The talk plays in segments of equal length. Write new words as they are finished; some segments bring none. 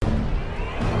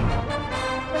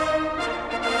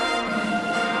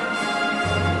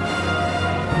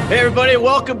Hey, everybody,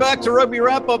 welcome back to Rugby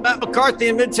Wrap-Up. Matt McCarthy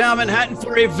in Midtown Manhattan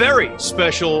for a very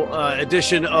special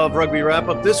edition of Rugby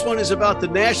Wrap-Up. This one is about the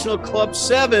National Club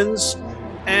Sevens,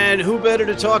 and who better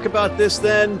to talk about this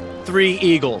than three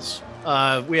Eagles.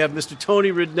 We have Mr.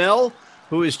 Tony Ridnell,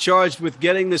 who is charged with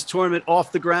getting this tournament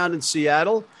off the ground in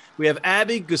Seattle. We have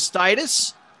Abby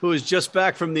Gustaitis, who is just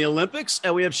back from the Olympics,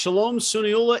 and we have Shalom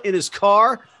Suniula in his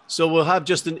car, so we'll have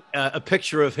just a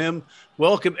picture of him.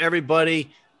 Welcome,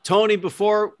 everybody. Tony,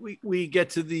 before we get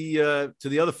to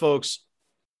the other folks,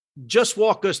 just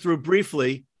walk us through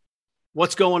briefly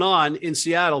what's going on in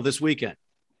Seattle this weekend.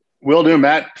 Will do,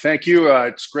 Matt. Thank you.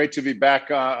 It's great to be back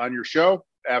on your show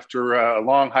after a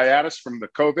long hiatus from the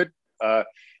COVID.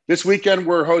 This weekend,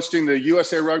 we're hosting the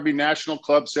USA Rugby National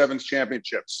Club Sevens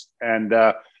Championships, and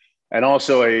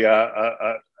also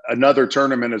another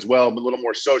tournament as well, a little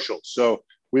more social. So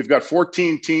we've got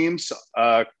 14 teams.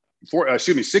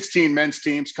 16 men's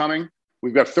teams coming.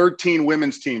 We've got 13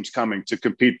 women's teams coming to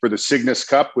compete for the Cygnus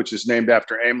Cup, which is named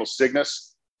after Emil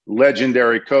Cygnus,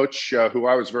 legendary coach who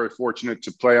I was very fortunate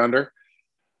to play under.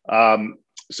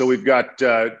 So we've got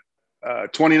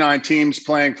 29 teams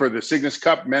playing for the Cygnus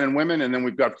Cup, men and women, and then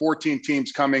we've got 14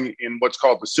 teams coming in what's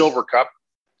called the Silver Cup.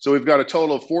 So we've got a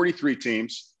total of 43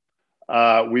 teams.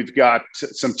 We've got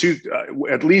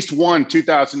at least one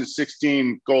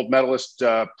 2016 gold medalist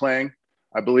playing.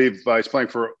 I believe he's playing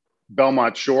for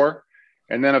Belmont Shore.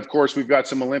 And then, of course, we've got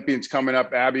some Olympians coming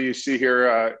up. Abby, you see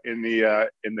here in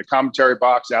the commentary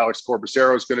box, Alex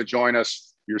Corbacero is going to join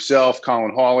us, yourself,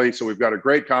 Colin Hawley. So we've got a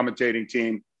great commentating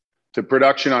team. The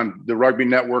production on the Rugby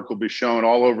Network will be shown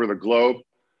all over the globe,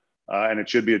 and it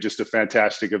should be just a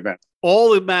fantastic event.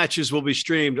 All the matches will be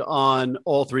streamed on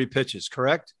all three pitches,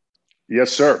 correct?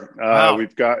 Yes, sir. Wow.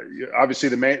 We've got, obviously,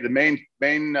 the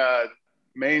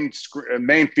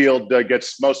main field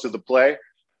gets most of the play,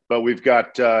 but we've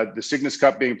got the Cygnus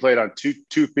Cup being played on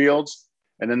two fields,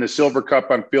 and then the Silver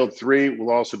Cup on field 3 will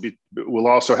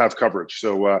also have coverage.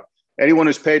 So anyone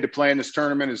who's paid to play in this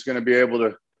tournament is going to be able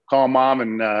to call mom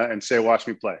and say, "Watch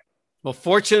me play." Well,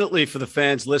 fortunately for the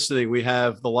fans listening, we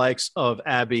have the likes of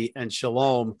Abby and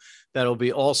Shalom that'll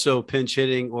be also pinch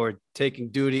hitting or taking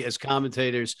duty as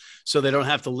commentators, so they don't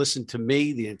have to listen to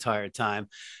me the entire time.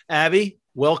 Abby,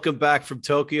 welcome back from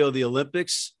Tokyo, the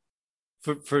Olympics.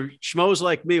 For schmoes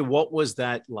like me, what was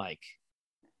that like?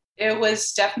 It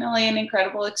was definitely an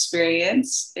incredible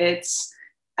experience.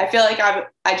 I feel like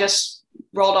I just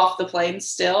rolled off the plane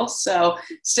still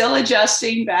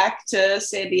adjusting back to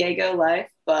San Diego life,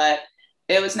 but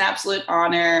it was an absolute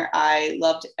honor. I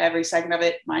loved every second of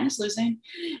it, minus losing.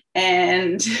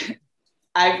 And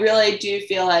I really do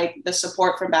feel like the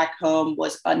support from back home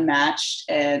was unmatched.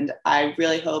 And I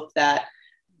really hope that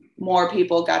more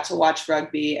people got to watch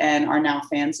rugby and are now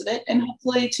fans of it, and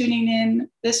hopefully tuning in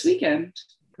this weekend.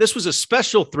 This was a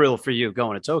special thrill for you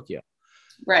going to Tokyo.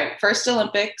 Right. First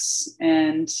Olympics,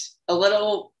 and a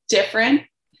little different,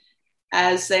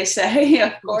 as they say,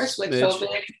 of course, with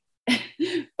COVID.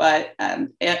 But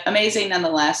amazing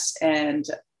nonetheless, and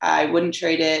I wouldn't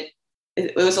trade it.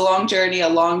 It was a long journey, a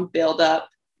long build up,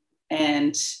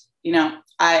 and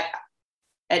I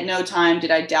at no time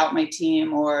did I doubt my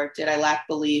team or did I lack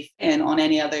belief. And on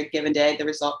any other given day, the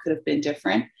result could have been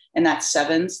different. And that's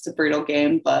sevens. It's a brutal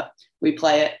game, but we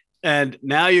play it. And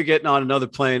now you're getting on another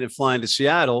plane and flying to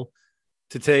Seattle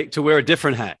to wear a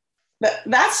different hat.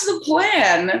 That's the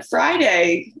plan.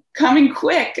 Friday, coming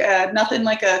quick. Nothing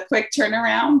like a quick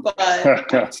turnaround,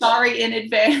 but sorry in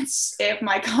advance if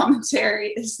my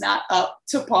commentary is not up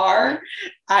to par.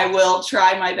 I will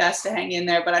try my best to hang in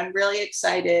there, but I'm really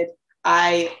excited.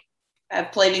 I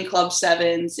have played in Club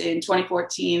Sevens in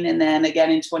 2014 and then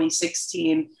again in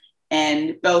 2016,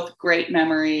 and both great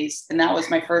memories. And that was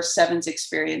my first sevens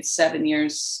experience 7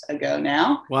 years ago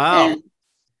now. Wow. And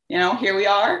here we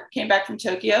are, came back from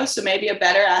Tokyo. So maybe a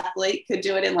better athlete could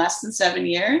do it in less than 7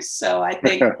 years. So I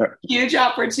think huge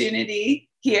opportunity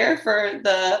here for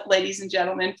the ladies and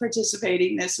gentlemen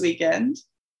participating this weekend.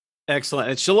 Excellent.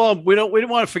 And Shalom, we didn't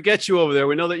want to forget you over there.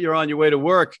 We know that you're on your way to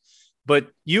work, but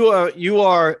you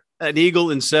are an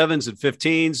Eagle in sevens and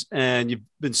 15s, and you've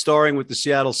been starring with the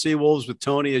Seattle Seawolves with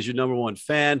Tony as your number one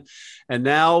fan. And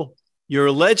now you're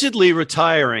allegedly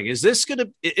retiring. Is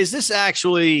this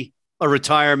actually a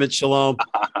retirement, Shalom?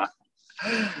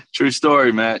 True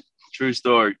story, Matt. True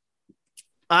story.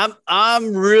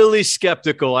 I'm really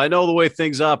skeptical. I know the way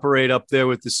things operate up there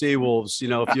with the Seawolves.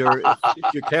 If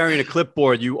you're carrying a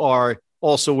clipboard, you are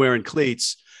also wearing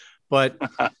cleats. But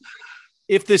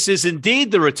if this is indeed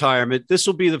the retirement, this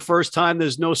will be the first time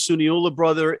there's no Suniula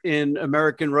brother in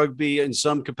American rugby in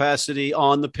some capacity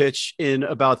on the pitch in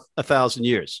about 1,000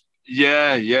 years.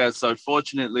 Yeah. So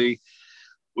fortunately,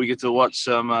 we get to watch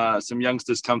some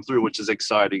youngsters come through, which is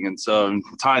exciting. And so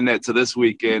tying that to this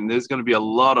weekend, there's going to be a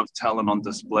lot of talent on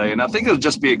display. And I think it'll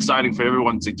just be exciting for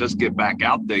everyone to just get back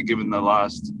out there, given the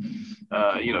last,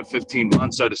 15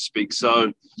 months, so to speak.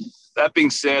 So that being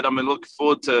said, I'm looking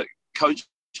forward to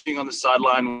coaching on the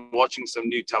sideline, watching some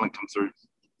new talent come through.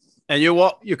 And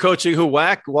you're coaching who?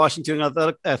 WAC, Washington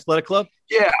Athletic Club?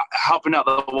 Yeah, helping out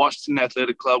the Washington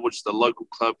Athletic Club, which is the local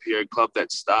club here, a club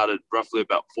that started roughly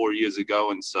about 4 years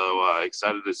ago. And so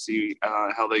excited to see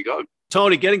how they go.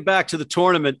 Tony, getting back to the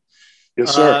tournament.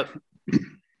 Yes, sir.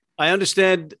 I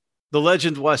understand the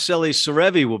legend Wassily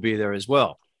Serevi will be there as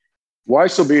well.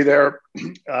 Weiss will be there.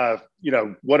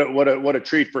 What a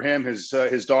treat for him. His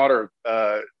daughter,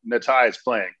 Natai, is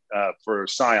playing for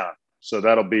Sion. So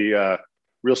that'll be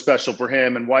real special for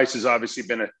him. And Weiss has obviously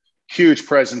been a huge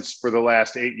presence for the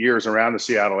last 8 years around the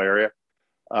Seattle area.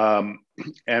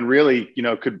 And really,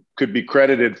 could be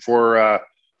credited for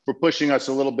pushing us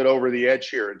a little bit over the edge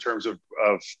here in terms of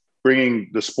bringing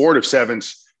the sport of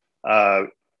sevens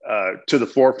to the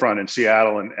forefront in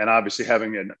Seattle, and obviously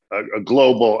having a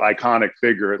global iconic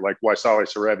figure like Wassily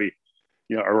Serevi,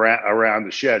 around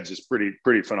the sheds is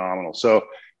pretty phenomenal. So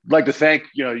I'd like to thank,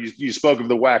 you spoke of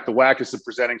the WAC. The WAC is the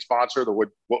presenting sponsor, the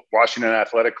Washington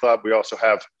Athletic Club. We also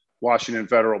have Washington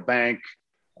Federal Bank.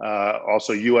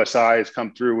 Also USI has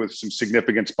come through with some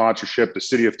significant sponsorship, the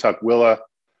city of Tukwila,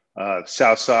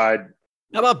 Southside.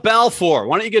 How about Balfour?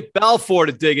 Why don't you get Balfour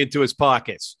to dig into his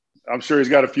pockets? I'm sure he's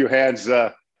got a few hands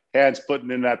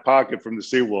putting in that pocket from the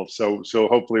Seawolves. So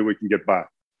hopefully we can get by.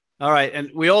 All right.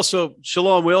 And we also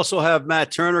have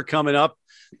Matt Turner coming up,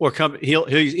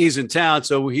 he's in town.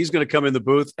 So he's going to come in the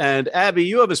booth. And Abby,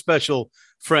 you have a special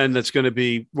friend that's going to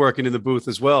be working in the booth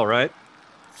as well, right?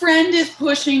 Friend is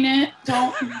pushing it.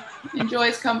 Don't enjoy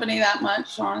his company that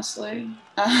much, honestly.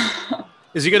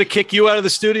 Is he going to kick you out of the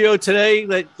studio today?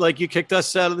 Like you kicked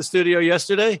us out of the studio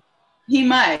yesterday? He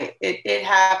might. It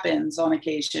happens on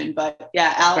occasion. But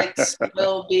yeah, Alex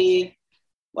will be,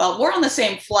 well, we're on the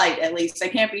same flight at least. I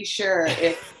can't be sure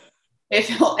if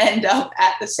he'll end up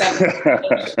at the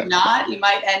 7th. If not, he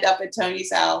might end up at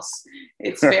Tony's house.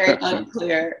 It's very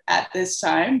unclear at this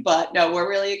time. But no, we're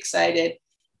really excited.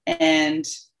 And,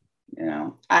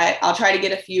 I'll try to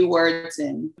get a few words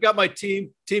in. I got my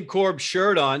Team Corb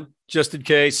shirt on just in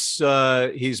case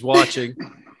he's watching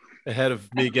ahead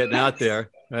of me getting out there,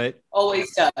 right?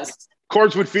 Always does.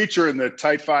 Corbs would feature in the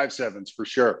tight 5-7s for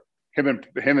sure. Him and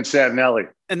Satinelli.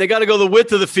 And they got to go the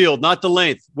width of the field, not the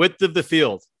length. Width of the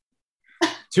field.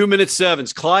 2-minute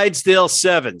sevens, Clydesdale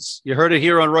sevens. You heard it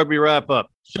here on Rugby Wrap Up.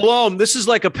 Shalom, this is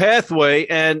like a pathway,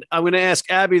 and I'm going to ask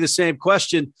Abby the same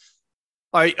question.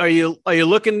 Are you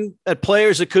looking at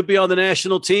players that could be on the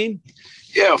national team?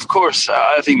 Yeah, of course.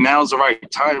 I think now's the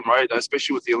right time, right?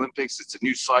 Especially with the Olympics. It's a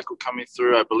new cycle coming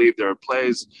through. I believe there are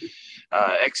players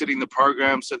exiting the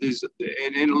program. So there's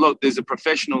a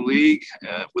professional league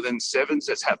within sevens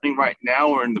that's happening right now,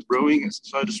 or in the brewing,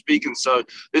 so to speak. And so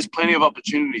there's plenty of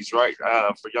opportunities, right,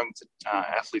 for young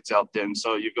athletes out there. And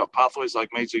so you've got pathways like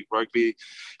Major League Rugby,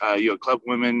 you've got club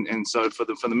women. And so for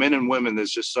the men and women,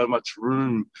 there's just so much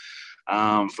room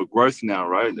for growth now,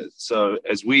 right? So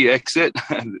as we exit,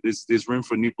 there's room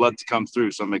for new blood to come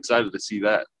through. So I'm excited to see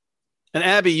that. And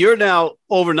Abby, you're now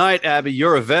overnight. Abby,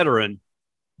 you're a veteran.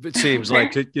 It seems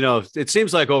like, it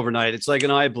seems like overnight. It's like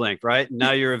an eye blink, right? And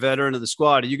now you're a veteran of the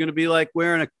squad. Are you going to be like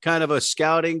wearing a kind of a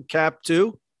scouting cap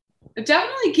too?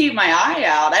 Definitely keep my eye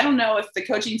out. I don't know if the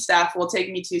coaching staff will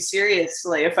take me too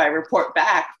seriously if I report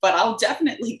back, but I'll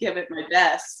definitely give it my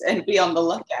best and be on the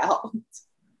lookout.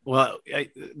 Well,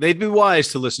 they'd be wise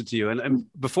to listen to you. And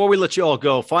before we let you all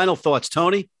go, final thoughts,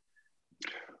 Tony?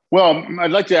 Well,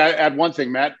 I'd like to add one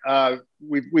thing, Matt.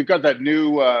 We've got that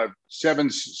new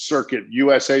sevens circuit,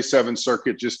 USA Sevens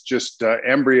circuit, just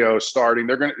embryo starting.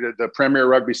 They're the Premier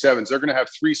Rugby Sevens. They're going to have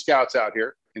 3 scouts out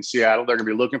here in Seattle. They're going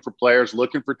to be looking for players,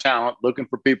 looking for talent, looking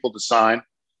for people to sign.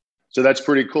 So that's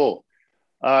pretty cool.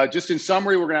 Just in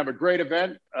summary, we're going to have a great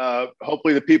event.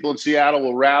 Hopefully the people in Seattle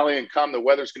will rally and come. The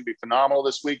weather's going to be phenomenal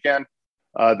this weekend.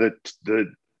 The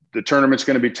tournament's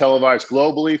going to be televised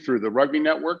globally through the Rugby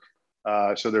Network.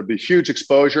 So there'll be huge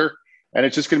exposure, and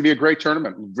it's just going to be a great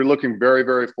tournament. We're looking very,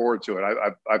 very forward to it.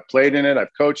 I've played in it.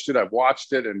 I've coached it. I've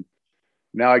watched it. And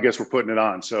now I guess we're putting it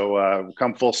on. So we'll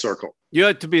come full circle. You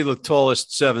had to be the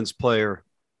tallest sevens player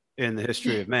in the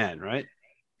history of man, right?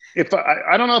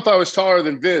 I don't know if I was taller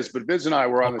than Viz, but Viz and I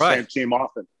were on the same team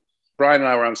often. Brian and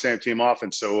I were on the same team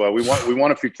often, so we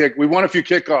won a few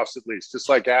kickoffs at least, just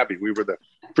like Abby. We were the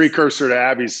precursor to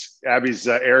Abby's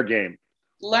air game.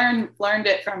 Learned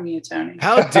it from you, Tony.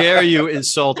 How dare you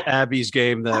insult Abby's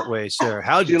game that way, sir?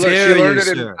 How dare you,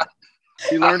 sir?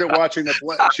 She learned it watching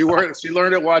she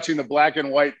learned it watching the black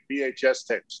and white VHS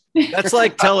tapes. That's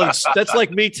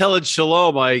like me telling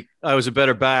Shalom I was a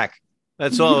better back.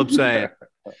 That's all I'm saying.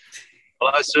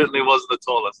 Well, I certainly wasn't the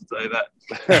tallest, I'll tell you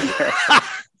that.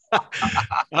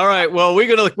 All right. Well,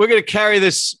 we're gonna carry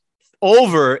this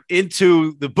over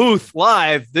into the booth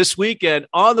live this weekend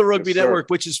on the Rugby Network,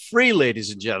 which is free, ladies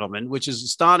and gentlemen, which is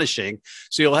astonishing.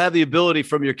 So you'll have the ability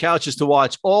from your couches to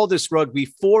watch all this rugby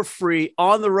for free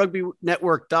on the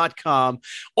rugbynetwork.com.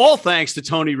 All thanks to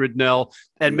Tony Ridnell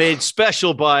and made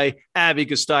special by Abby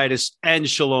Gustaitis and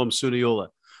Shalom Suniula.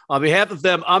 On behalf of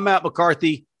them, I'm Matt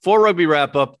McCarthy for Rugby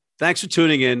Wrap Up. Thanks for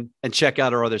tuning in, and check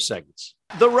out our other segments.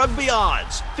 The Rugby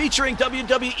Odds, featuring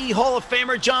WWE Hall of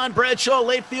Famer John Bradshaw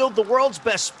Layfield, the world's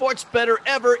best sports bettor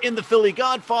ever in the Philly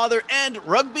Godfather, and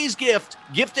Rugby's Gift,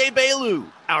 Gift-A Bailu,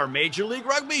 our Major League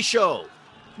Rugby show,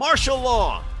 Martial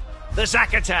Law, the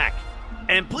Zack Attack,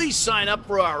 and please sign up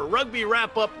for our Rugby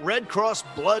Wrap-Up Red Cross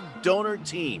Blood Donor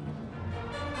Team.